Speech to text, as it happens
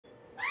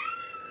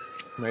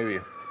Maybe.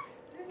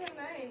 These are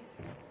nice.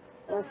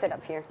 Let's sit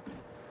up here.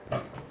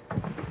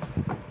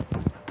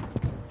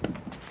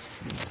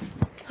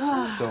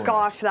 So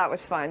Gosh, that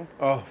was fun.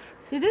 Oh.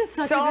 You did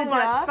such a So good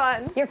much job.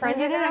 fun. Your friends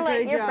You are did a gonna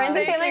great your job. friends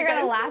and Thank family you, are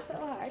gonna guys. laugh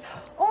so hard.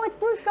 Oh, it's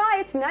blue sky.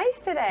 It's nice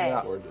today. Yeah.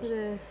 It Gorgeous.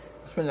 is.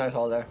 It's been nice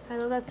all day. I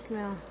love that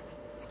smell.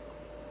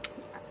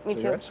 Me too.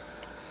 Cigarettes?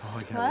 Oh,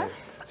 I can't What? wait.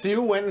 So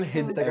you went and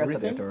hid Cigarettes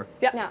at the everything? door.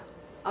 No.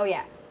 Oh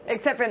yeah.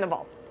 Except for in the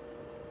vault.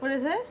 What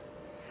is it?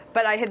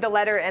 But I hid the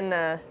letter and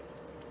the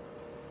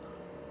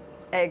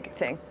egg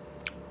thing.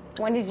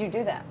 When did you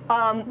do that?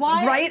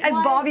 Why- Right as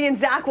why- Bobby and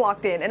Zach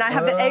walked in, and I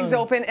have the eggs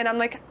open, and I'm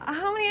like,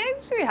 how many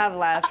eggs do we have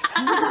left?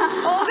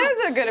 Oh,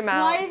 there's a good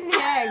amount. Why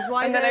the eggs?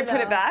 Why And then I there,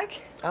 put it though? back.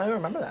 I don't even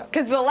remember that.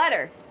 Because the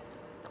letter.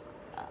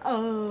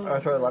 Oh.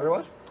 That's what the letter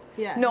was?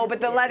 Yeah. No,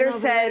 but the letter No,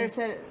 but the letter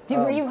said- said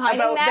Were you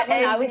hiding about that the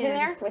when I egg was in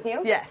there hands. with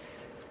you? Yes.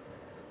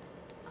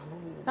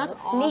 that's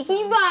awesome.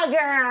 Sneaky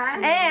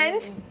bugger.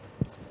 And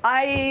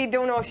I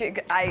don't know if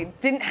I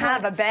didn't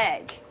have a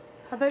bag,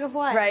 How big of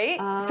what? right?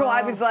 So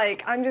I was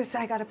like, I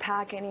gotta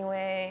pack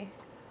anyway.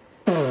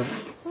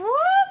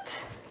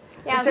 What?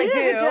 Yeah, Which I you did a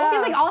good do. job.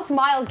 She's like all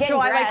smiles, getting So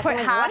I dressed. like put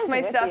I'm half what is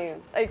my with stuff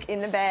you? like in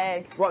the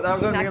bag. What, that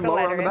was when Snuck me and the Lower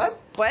on letter the in. bed?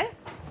 What?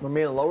 When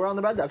me and Lower on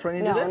the bed? That's when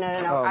you No, did no, it?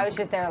 no, no. Oh. I was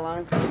just there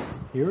alone.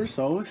 You're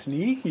so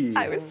sneaky.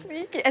 I was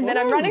sneaky. And then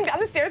I'm running down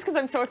the stairs because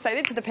I'm so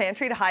excited to the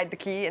pantry to hide the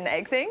key and the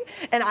egg thing.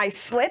 And I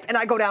slip and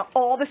I go down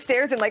all the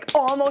stairs and like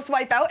almost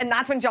wipe out. And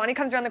that's when Johnny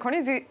comes around the corner.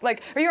 He's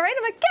like, are you all right?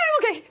 I'm like,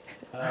 yeah,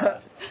 I'm okay.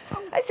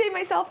 I saved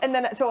myself. And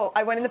then, so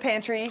I went in the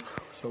pantry.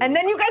 And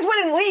then you guys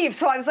wouldn't leave.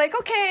 So I was like,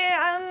 okay,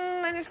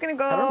 I'm just going to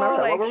go. I don't remember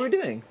that. like, What were we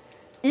doing?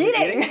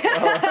 eating.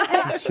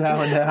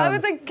 Chowing down. I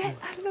was like, get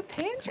out of the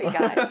pantry,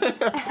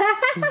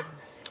 guys.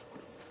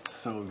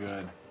 So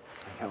good.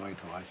 I can't wait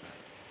to watch it.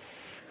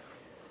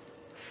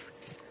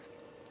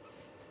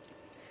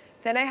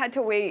 Then I had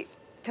to wait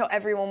till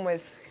everyone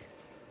was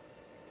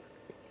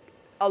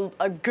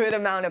a good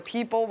amount of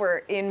people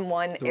were in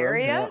one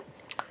area.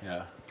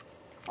 Yeah.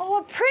 Oh,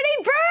 a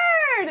pretty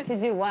bird! To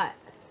do what?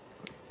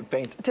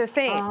 Faint. To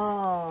faint.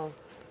 Oh.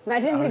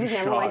 Imagine if we was just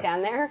never went shocked.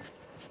 down there.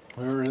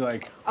 We were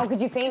like, Oh,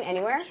 could you faint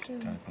anywhere?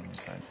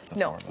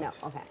 No. No,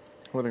 okay.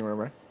 Living room,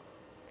 right?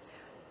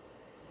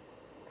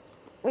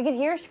 We could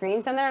hear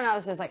screams down there, and I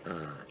was just like,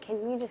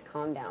 can we just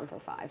calm down for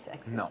 5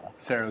 seconds? no.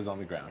 Sarah was on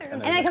the ground.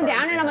 And I come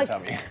down, and I'm like,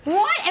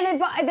 what? And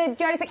then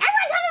Johnny's like,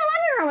 everyone come to the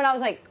living room. And I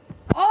was like,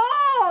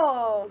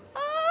 oh.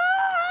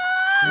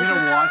 We're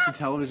gonna watch a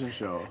television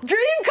show. Dream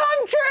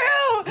come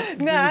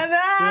true! Na, na,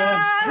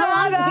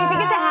 How long? Do you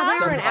think it's a half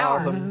an hour or an That's hour?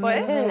 awesome. What?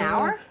 Is it an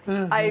hour?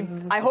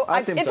 I hope I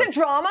assume it's so. a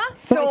drama,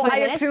 so 45 I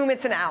minutes? assume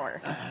it's an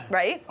hour,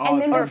 right?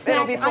 And then or the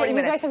it'll be snacks, 40 you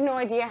minutes. guys have no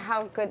idea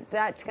how good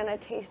that's gonna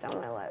taste on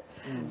my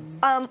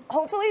lips.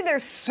 Hopefully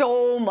there's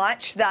so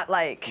much that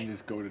like You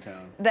just go to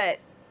town. that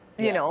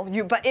you know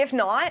you. But if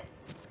not,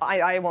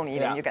 I won't eat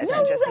Yeah. it. You guys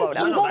No, can just you guys load eat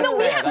up. it. Well, no,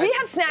 we That's have, fair. we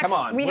have snacks. Come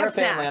on, we we're have a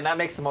family, snacks. and that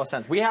makes the most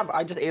sense.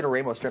 I just ate a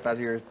rainbow strip as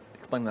you were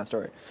explaining that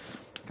story.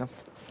 Okay.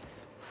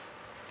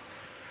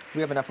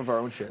 We have enough of our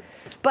own shit.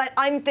 But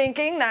I'm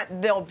thinking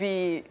that there'll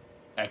be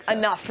Excess.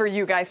 enough for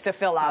you guys to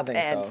fill up think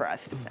and so. for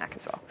us to snack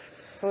as well.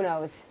 Who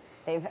knows?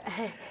 They've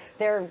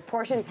their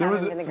portions There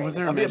haven't was, been the was greatest.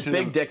 there a That'd be a mention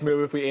big of, dick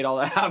move if we ate all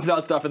that half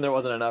that stuff and there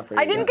wasn't enough for you.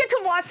 I didn't get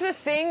to watch the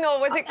thing though.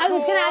 Was it cool? I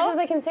was gonna ask, I was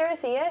like, can Sarah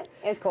see it?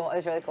 It was cool. It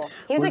was really cool.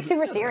 He was like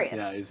super serious.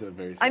 Yeah, he's a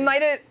very. I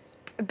might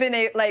have been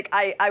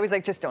I was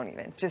like, just don't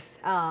even. Just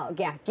Oh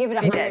yeah, give it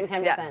He did,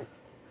 110%.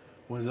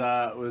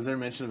 yeah. Was there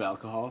mention of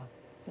alcohol?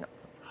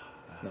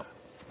 No,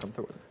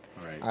 there wasn't.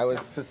 All right. I was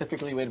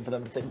specifically waiting for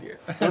them to say beer.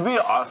 It'd be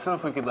awesome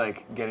if we could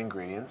like get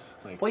ingredients.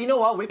 Like, Well, you know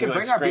what? We can like,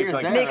 bring our scrape, beers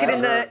like, there. Make it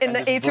in the and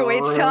just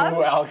HOH brew tub.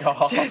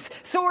 alcohol.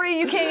 sorry,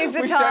 you can't use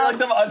the We tub. start like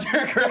some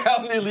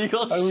underground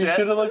illegal We shit.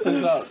 should have looked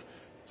this up.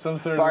 Some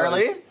sort of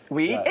Barley, like-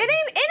 wheat, Yeah. It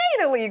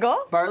ain't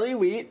illegal. barley,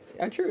 wheat.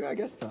 Yeah, true. I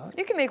guess not.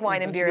 You can make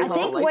wine and beer. I at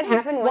think home. what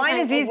happened one Wine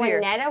time is is when easier.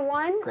 Netta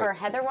won or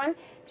Grapes. Heather won,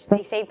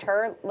 they saved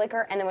her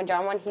liquor, and then when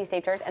John won, he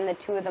saved hers, and the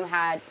two of them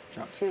had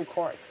John. 2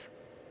 quarts.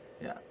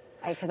 Yeah.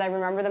 Because I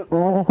remember them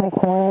all just like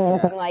pouring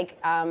and making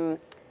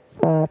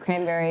like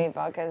cranberry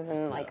vodkas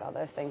and like all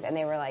those things, and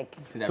they were like.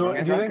 Did So everyone do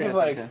you get think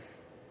drunk? of Yes,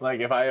 like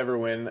if I ever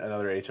win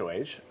another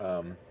HOH,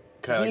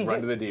 could I Do you like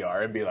run do- to the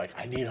DR and be like,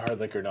 I need hard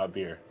liquor, not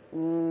beer?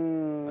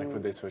 Like,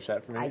 would they switch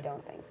that for me? I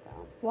don't think so.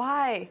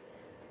 Why?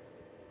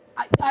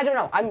 I don't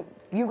know.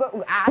 You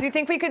go ask. Do you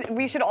think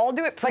we should all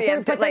do it But there-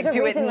 preemptive, but like there's a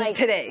do it reason, like-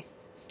 today,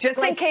 just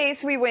in like-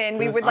 case we win?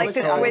 We would I like was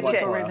to so switch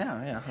like- it. right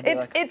now. Yeah. I'd be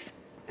like- It's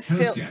House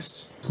still.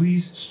 guests,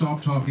 please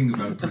stop talking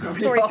about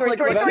production. Sorry. That's kind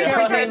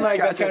of like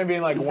that's Scratch kind it. of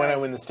being like when I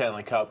win the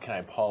Stanley Cup, can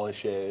I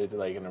polish it?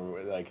 Like in a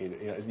like you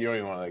don't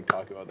even want to like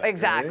talk about that.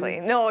 Exactly.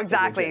 right? No,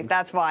 exactly. James.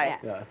 That's why.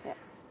 Yeah. Yeah.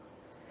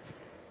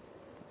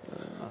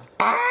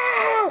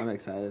 I'm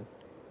excited.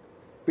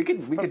 We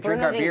could drink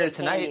Bruno our didn't beers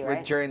get candy, tonight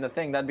right? during the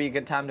thing. That'd be a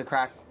good time to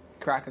crack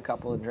a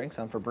couple and drink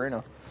some for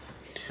Bruno.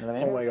 You know what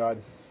I Oh mean? my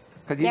god.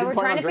 Because Yeah, we're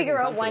trying to figure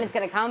out when it's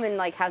gonna come and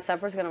like how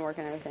supper's gonna work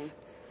and everything.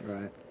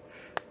 Right.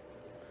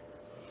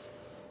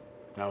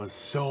 That was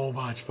so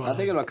much fun. I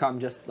think it'll come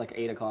just like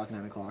 8 o'clock,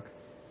 9 o'clock.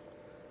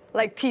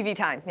 Like TV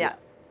time, yeah.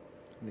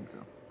 I think so.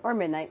 Or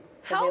midnight.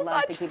 'cause How they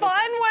love to much keep fun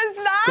it- was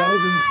that? That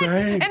was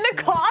insane. And the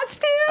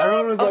costume?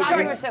 Everyone was Oh, like,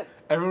 sorry. Costumes are so-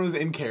 everyone was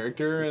in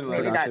character and like.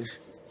 Maybe that's.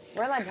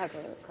 We're allowed to talk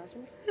about the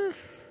costumes?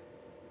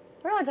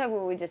 We're allowed to talk about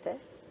what we just did.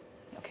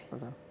 So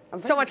much fun.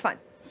 So much fun.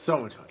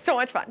 So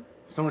much fun.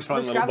 So much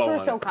fun. The Little scrubs bow were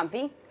on so it.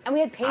 comfy. And we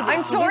had pages. I'm Did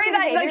you sorry see the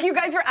that like pages? you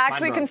guys were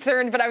actually Mine broke.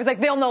 concerned, but I was like,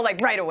 they'll know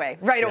like right away,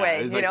 Yeah, away.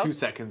 it was You like know? 2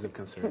 seconds of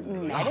concern.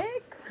 and like,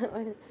 Medic?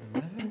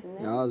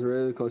 Yeah, I was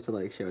really close to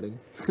like shouting.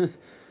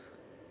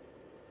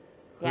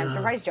 Yeah, I'm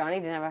surprised Johnny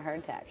didn't have a heart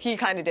attack. He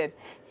kind of did.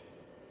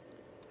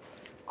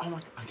 Oh my!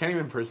 I can't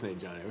even impersonate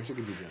Johnny. I wish I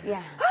could do Johnny.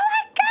 Yeah. Oh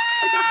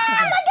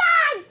my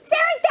God!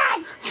 Sarah's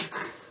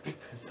dead!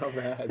 It's so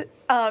bad.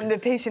 The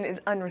patient is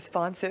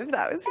unresponsive.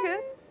 That was good.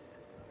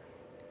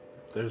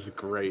 There's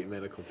great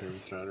medical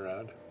terms thrown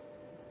around.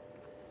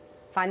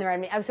 Find the right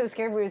meaning. I was so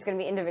scared we was going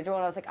to be individual,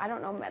 and I was like, I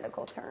don't know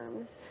medical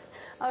terms.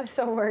 I was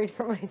so worried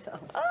for myself.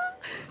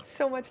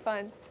 So much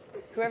fun.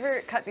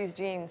 Whoever cut these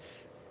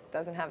jeans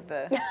doesn't have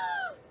the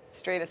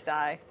straightest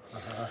eye.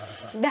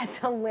 That's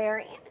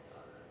hilarious.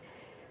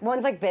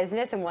 One's like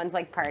business and one's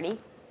like party.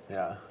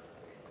 Yeah.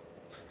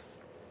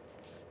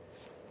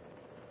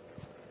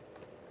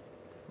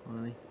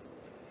 Really?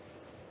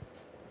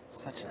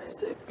 Such a nice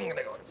day. I'm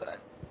gonna go inside.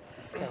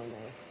 So nice.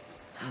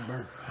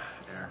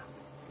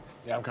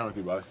 Yeah, I'm coming with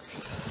you, buddy.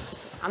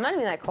 I'm not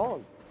even that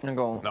cold. I'm gonna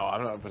go. No,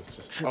 I'm not. But it's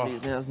just. Trim Oh,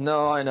 these nails.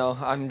 No, I know.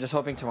 I'm just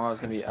hoping tomorrow's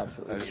gonna be I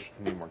absolutely. just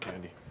need more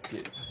candy.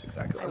 Yeah, that's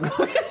exactly. I didn't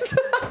want to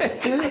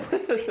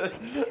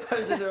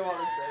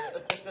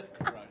say it.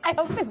 I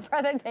hope his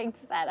brother takes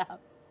that up.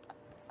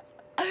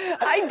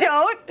 I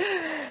don't.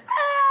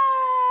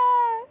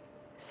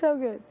 So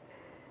good.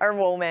 Our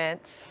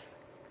romance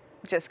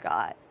just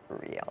got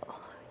real.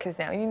 Because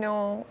now you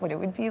know what it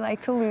would be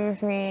like to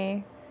lose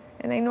me.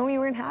 And I know you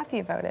weren't happy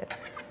about it.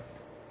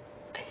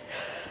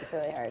 It's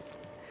really hard.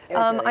 It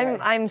was really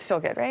hard. I'm still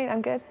good, right?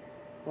 I'm good?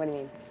 What do you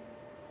mean?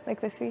 Like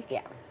this week?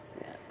 Yeah.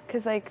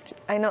 Because like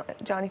I know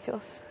Johnny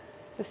feels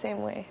the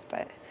same way,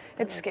 but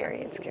it's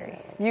scary. It's scary.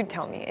 You'd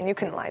tell me, and you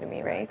couldn't lie to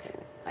me, right?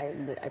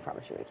 I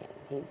promise you I can.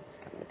 He's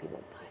coming to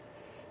people, but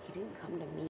he didn't come to me.